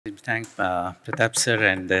Thank Pratap sir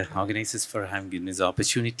and the organizers for having given this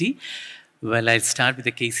opportunity. Well, I'll start with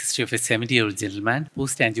the case history of a 70-year-old gentleman.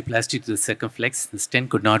 Post-angioplasty to the circumflex, the stent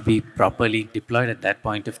could not be properly deployed at that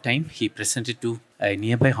point of time. He presented to a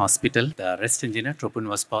nearby hospital. The arrest angina troponin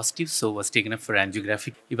was positive, so was taken up for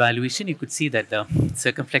angiographic evaluation. You could see that the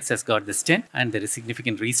circumflex has got the stent and there is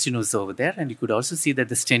significant restenosis over there. And you could also see that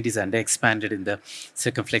the stent is under-expanded in the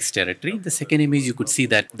circumflex territory. In the second image, you could see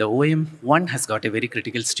that the OM1 has got a very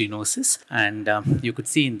critical stenosis. And you could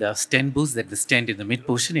see in the stent boost that the stent in the mid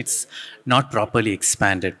portion, it's not properly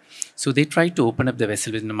expanded. So they tried to open up the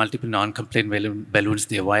vessel with multiple non-compliant balloons.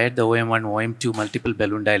 They wired the OM1, OM2, multiple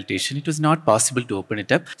balloon dilatation. It was not possible to open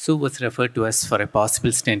it up, so was referred to us for a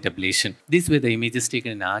possible stent ablation. These were the images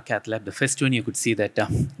taken in our cath lab. The first one, you could see that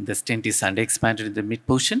the stent is under-expanded in the mid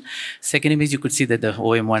portion. Second image, you could see that the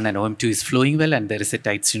OM1 and OM2 is flowing well, and there is a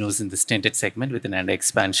tight stenosis in the stented segment with an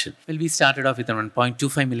under-expansion. Well, we started off with a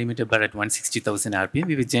 1.25 millimeter bar at 160,000 RPM.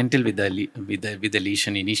 We were gentle with the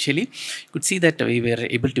lesion initially. You could see that we were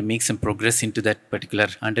able to make some progress into that particular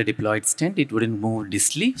under-deployed stent. It wouldn't move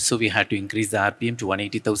distally, so we had to increase the RPM to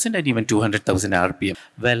 180,000 and even 200,000 RPM.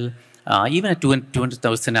 Well, even at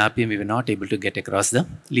 200,000 RPM, we were not able to get across the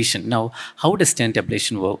lesion. Now, how does stent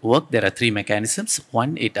ablation work? There are three mechanisms.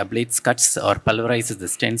 One, it ablates, cuts or pulverizes the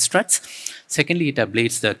stent struts. Secondly, it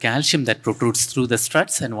ablates the calcium that protrudes through the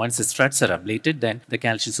struts. And once the struts are ablated, then the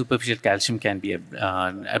superficial calcium can be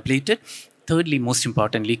ablated. Thirdly, most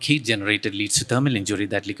importantly, heat generated leads to thermal injury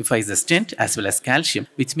that liquefies the stent as well as calcium,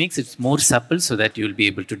 which makes it more supple so that you will be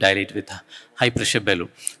able to dilate with a high pressure balloon.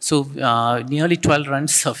 So nearly 12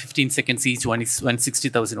 runs of 15 seconds each,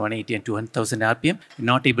 160,000, 180 and 200,000 RPM.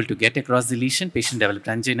 Not able to get across the lesion. Patient developed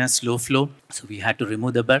angina, slow flow. So we had to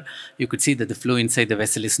remove the bar. You could see that the flow inside the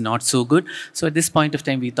vessel is not so good. So at this point of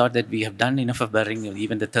time, we thought that we have done enough of barring.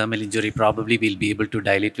 Even the thermal injury, probably we'll be able to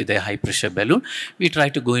dilate with a high pressure balloon. We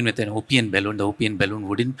tried to go in with an OPN balloon. The OPN balloon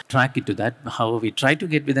wouldn't track it to that. However, we tried to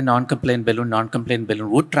get with a non-compliant balloon. Non-compliant balloon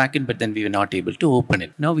would track it, but then we were not able to open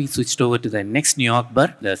it. Now we switched over to the next New York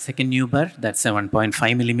bar, the second new bar. That's a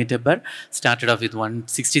 1.5 millimeter bar. Started off with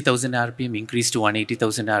 160,000 RPM, increased to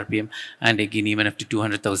 180,000 RPM, and again even up to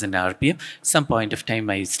 200,000 RPM. Some point of time,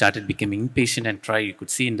 I started becoming impatient and try. You could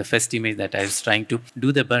see in the first image that I was trying to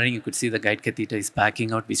do the burring. You could see the guide catheter is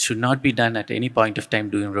backing out, which should not be done at any point of time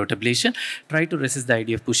doing rotablation. Try to resist the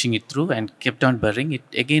idea of pushing it through and kept on burring it.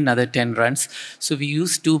 Again, another 10 runs. So we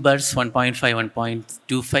used two bars, 1.5,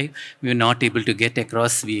 1.25. We were not able to get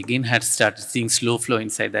across. We again had started seeing slow flow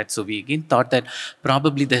inside that. So we again thought that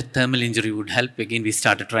probably the thermal injury would help. Again, we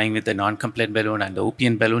started trying with the non-compliant balloon and the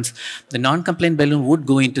OPN balloons. The non-compliant balloon would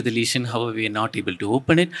go into the lesion. However, we are not able to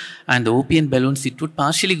open it. And the OPN balloons, it would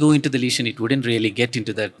partially go into the lesion. It wouldn't really get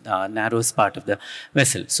into the narrowest part of the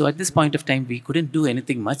vessel. So at this point of time, we couldn't do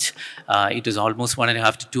anything much. It was almost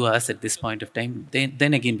 1.5 to 2 hours at this point of time.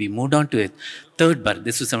 Then again, we moved on to a third bar.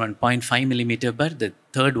 This was a 1.5 millimeter bar. The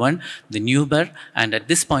third one, the new bar. And at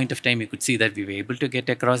this point of time, you could see that we were able to get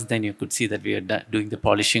across. Then you could see that we were doing the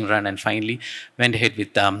polishing run and finally went ahead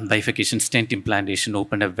with bifurcation stent implantation,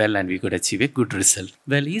 opened up well, and we could achieve a good result.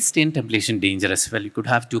 Well, is stent ablation dangerous? Well, you could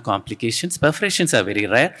have two complications. Perforations are very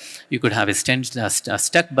rare. You could have a stent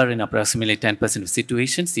stuck bar in approximately 10% of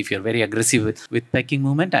situations if you're very aggressive with pecking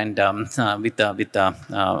movement, and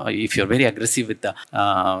if you're very aggressive with the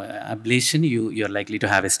ablation, you're likely to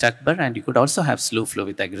have a stuck bar, and you could also have slow flow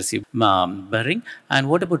with aggressive burring. And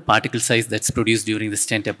what about particle size that's produced during the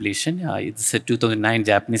stent ablation? It's a 2009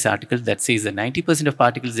 Japanese article that says that 90% of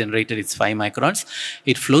particles generated is 5 microns.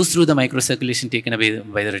 It flows through the microcirculation taken away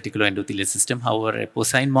by the reticuloendothelial system. However, a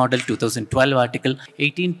porcine model 2012 article,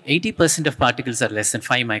 80% of particles are less than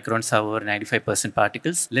 5 microns. However, 95%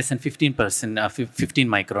 particles less than 15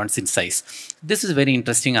 microns in size. This is a very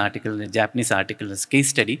interesting article, a Japanese article, a case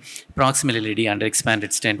study. Approximately under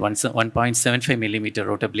expanded stent, 1.75 millimeter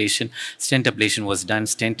rotablation, stent ablation was done,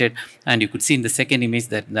 stented, and you could see in the second image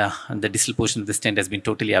that the distal portion of the stent has been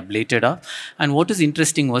totally ablated off. And what is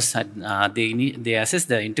interesting was that they assessed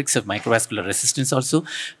the index of microvascular resistance also.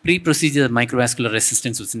 Pre-procedure microvascular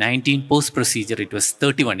resistance was 19, post-procedure it was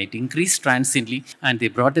 31. It increased transiently, and they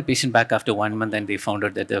brought the patient back after 1 month and they found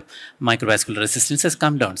out that the microvascular resistance has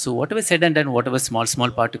come down. So whatever said and done, whatever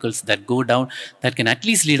small particles that go down, that can at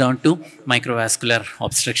least lead on to microvascular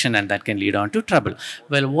obstruction, and that can lead on to trouble.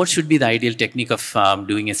 Well, what should be the ideal technique of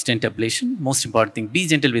doing a stent ablation? Most important thing, be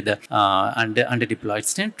gentle with the under deployed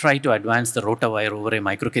stent. Try to advance the rota wire over a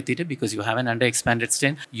microcatheter because you have an under expanded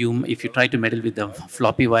stent. If you try to meddle with the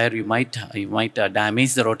floppy wire, you might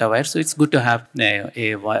damage the rota wire. So it's good to have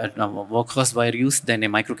a workhorse wire used, then a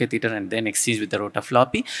microcatheter, and then exchange with the rota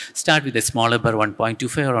floppy. Start with a smaller burr,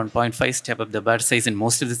 1.25 or 1.5. Step up the burr size in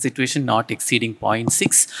most of the situation, not exceeding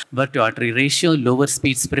 0.6. Burr to artery ratio, lower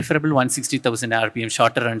speeds preferable, 160,000 RPM,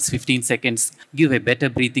 shorter runs 15 seconds. Give a better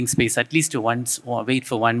breathing space, at least once. Wait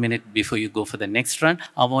for 1 minute before you go for the next run.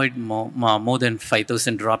 Avoid more than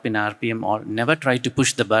 5,000 drop in RPM, or never try to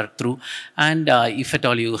push the burr through. And if at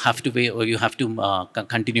all you have to wait, or you have to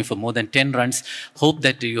continue for more than 10 runs, hope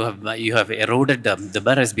that you have eroded the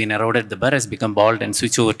burr has been eroded, the burr has become bald, and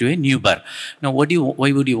switch over to a new burr. Now,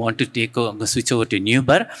 why would you want to switch over to a new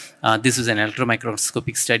burr? This is an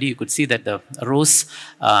electromicroscopic study. You could see that the rose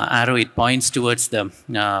arrow, it points towards the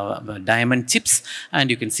diamond chips, and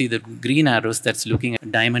you can see the green arrows that's looking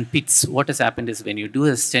at diamond pits. What has happened is when you do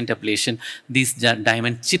a stent ablation, these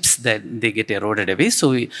diamond chips, that they get eroded away.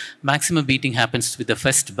 So maximum beating happens with the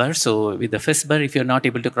first burr. So with the first burr, if you're not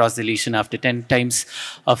able to cross the lesion after 10 times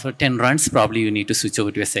of 10 runs, probably you need to switch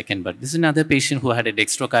over to a second burr. This is another patient who had a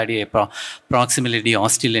dextrocardia, proximal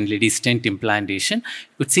ostial and lady stent implantation.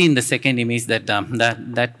 You could see in the second image that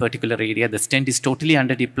that particular area, the stent is totally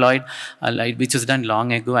underdeployed, which was done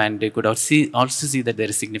long ago, and you could also see that there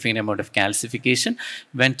is significant amount of calcification.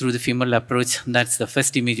 Went through the femoral approach. That's the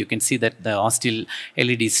first image. You can see that the ostial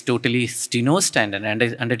LED is totally stenosed, and an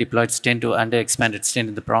underdeployed stent or underexpanded stent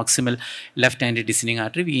in the proximal left-handed descending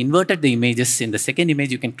artery. We inverted the images. In the second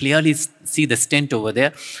image, you can clearly see the stent over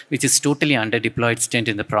there, which is totally underdeployed stent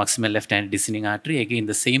in the proximal left-handed descending artery. Again,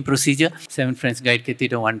 the same procedure. 7 French guide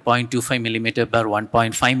catheter, 1.25 millimeter burr,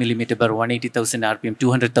 1.5 millimeter burr, 180,000 RPM,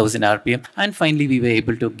 200,000 RPM, and finally we were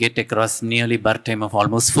able to get across nearly burr time of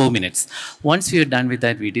almost 4 minutes. Once we were done with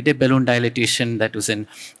that, we did a balloon dilatation. That was in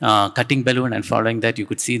cutting balloon, and following that, you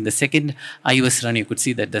could see in the second IOS run, you could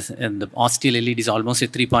see that the ostial LED is almost a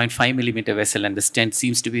 3.5 millimeter vessel, and the stent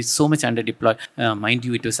seems to be so much underdeployed. Mind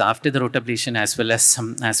you, it was after the rotablation as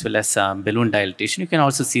well as balloon dilatation. You can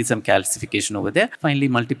also see some calcification over there. Finally,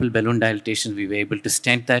 multiple balloon dilatations, we were able to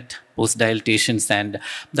stent that post dilatations, and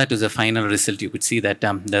that was the final result. You could see that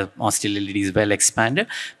the ostial LED is well expanded.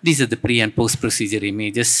 These are the pre and post procedure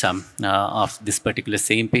images of this particular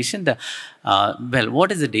same patient. Well, what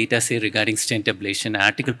does the data say regarding stent ablation? An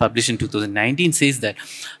article published in 2019 says that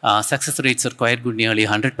success rates are quite good, nearly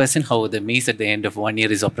 100%. However, the MACE at the end of 1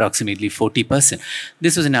 year is approximately 40%.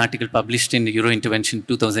 This was an article published in Euro Intervention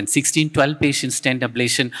 2016. 12 patients stent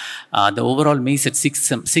ablation. The overall MACE at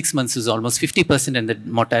 6 months was almost 50%, and the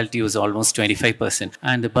mortality was almost 25%.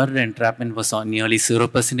 And the burr entrapment was on nearly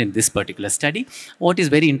 0% in this particular study. What is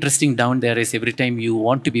very interesting down there is every time you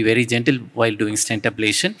want to be very gentle while doing stent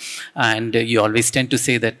ablation, and you always tend to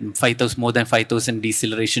say that more than 5,000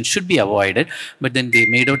 deceleration should be avoided, but then they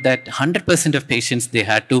made out that 100% of patients they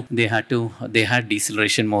had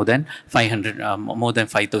deceleration more than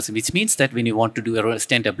 5,000, which means that when you want to do a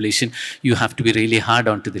stent ablation, you have to be really hard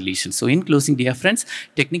onto the lesion. So in closing, dear friends,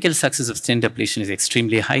 technical success of stent ablation is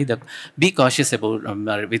extremely high. Be cautious about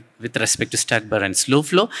with respect to stuck burr and slow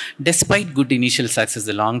flow. Despite good initial success,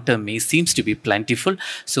 the long-term MACE seems to be plentiful.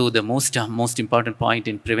 So the most important point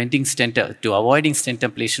in preventing to avoiding stent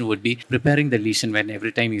ablation would be preparing the lesion. When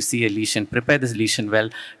every time you see a lesion, prepare this lesion well,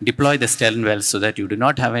 deploy the stent well, so that you do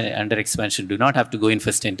not have an underexpansion, do not have to go in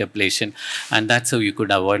for stent ablation, and that's how you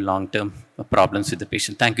could avoid long-term problems with the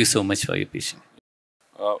patient. Thank you so much for your patience.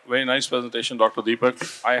 Very nice presentation, Dr.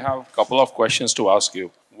 Deepak. I have a couple of questions to ask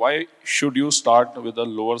you. Why should you start with a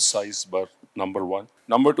lower size burr? Number one.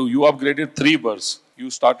 Number two, you upgraded 3 burrs. You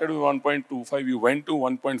started with 1.25, you went to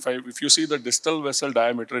 1.5. If you see the distal vessel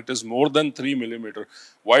diameter, it is more than 3 millimeter.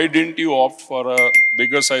 Why didn't you opt for a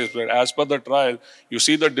bigger size burr? As per the trial, you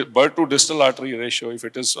see the burr to distal artery ratio, if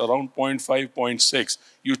it is around 0.5, 0.6,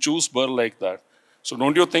 you choose burr like that. So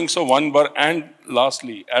don't you think so? 1 burr. And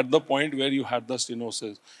lastly, at the point where you had the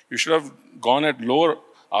stenosis, you should have gone at lower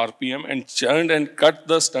RPM and churned and cut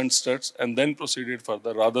the stent studs and then proceeded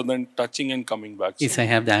further rather than touching and coming back. Yes, I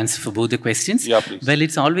have the answer for both the questions. Yeah, please. Well,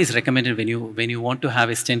 it's always recommended when you want to have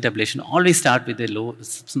a stent ablation, always start with the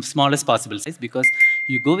smallest possible size, because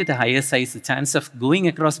you go with a higher size, the chance of going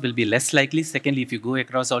across will be less likely. Secondly, if you go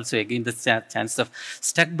across also, again, the chance of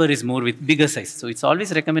stuck burr is more with bigger size. So it's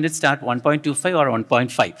always recommended start 1.25 or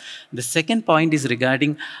 1.5. The second point is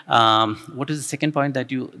regarding, what is the second point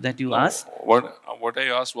that you asked? What I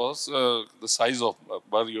asked was the size of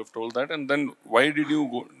burr. You have told that, and then why did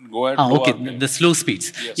you go at okay, RPM? the slow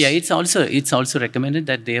speeds. Yes. Yeah, it's also recommended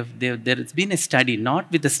that there has been a study,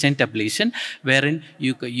 not with the stent ablation, wherein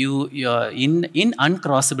you in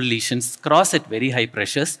uncrossable lesions cross at very high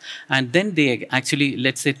pressures, and then they actually,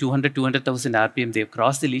 let's say 200,000 RPM, they've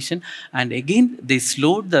crossed the lesion, and again they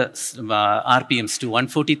slowed the RPMs to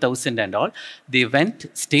 140,000 and all. They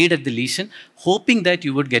stayed at the lesion, hoping that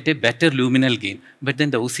you would get a better luminal gain. But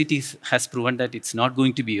then the OCT has proven that it's not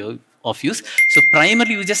going to be of use. So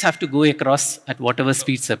primarily, you just have to go across at whatever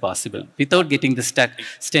speeds are possible without getting the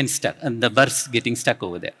stent stuck and the burrs getting stuck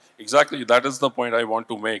over there. Exactly. That is the point I want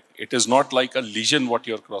to make. It is not like a lesion what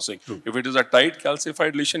you're crossing. True. If it is a tight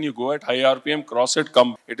calcified lesion, you go at high RPM, cross it,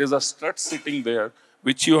 come. It is a strut sitting there,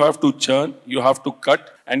 which you have to churn, you have to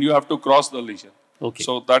cut, and you have to cross the lesion. Okay.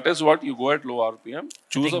 So that is what you go at low RPM,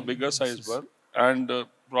 choose a bigger size burr, and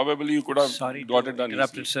probably you could have got it done.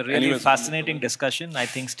 It's a really fascinating discussion. I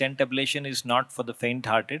think stent ablation is not for the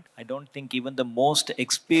faint-hearted. I don't think even the most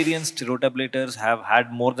experienced rotablators have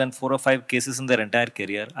had more than 4 or 5 cases in their entire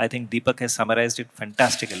career. I think Deepak has summarized it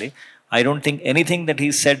fantastically. I don't think anything that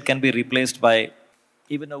he said can be replaced by,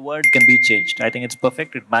 even a word can be changed. I think it's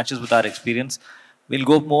perfect. It matches with our experience. We'll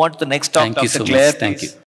move on to the next talk. Thank you so Claire, much. Thank you.